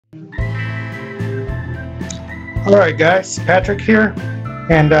Alright guys, Patrick here,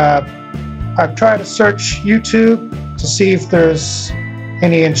 and I've tried to search YouTube to see if there's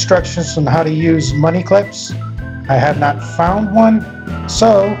any instructions on how to use money clips. I have not found one,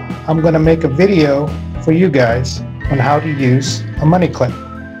 so I'm going to make a video for you guys on how to use a money clip.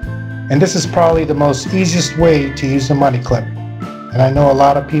 And this is probably the most easiest way to use a money clip, and I know a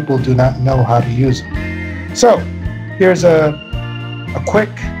lot of people do not know how to use it. So here's a quick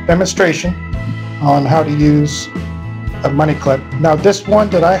demonstration on how to use a money clip. Now this one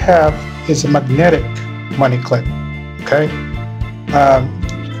that I have is a magnetic money clip, okay?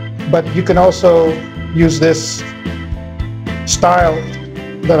 But you can also use this style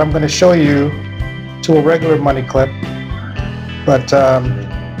that I'm going to show you to a regular money clip, but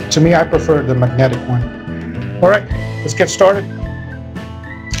to me I prefer the magnetic one. Alright, let's get started.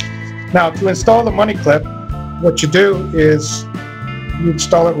 Now to install the money clip, what you do is you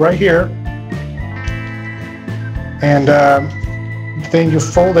install it right here, and then you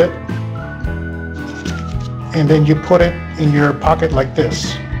fold it, and then you put it in your pocket like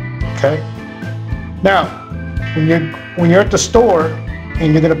this. Okay. Now, when you're at the store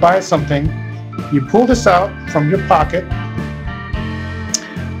and you're going to buy something, you pull this out from your pocket,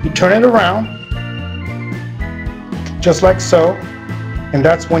 you turn it around, just like so, and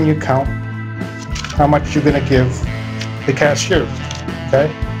that's when you count how much you're going to give the cashier. Okay.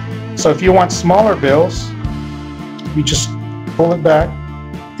 So if you want smaller bills, you just pull it back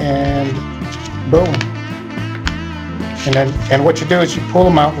and boom. And what you do is you pull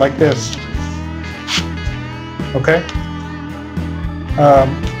them out like this. Okay?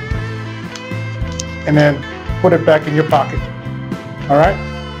 And then put it back in your pocket. Alright?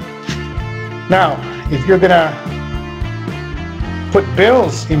 Now, if you're gonna put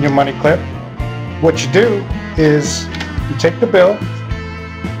bills in your money clip, what you do is you take the bill,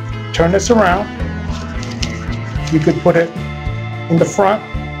 turn this around. You could put it in the front,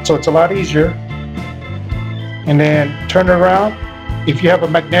 so it's a lot easier, and then turn it around. If you have a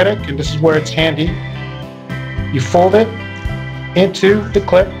magnetic, and this is where it's handy, you fold it into the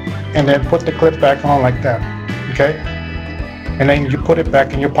clip and then put the clip back on like that. Okay, and then you put it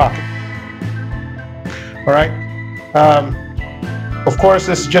back in your pocket. All right. Of course,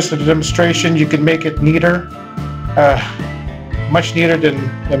 this is just a demonstration. You can make it neater, much neater than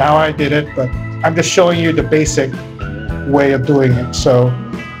how I did it, but I'm just showing you the basic way of doing it. So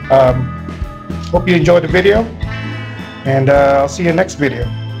hope you enjoyed the video, and I'll see you next video.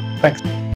 Thanks.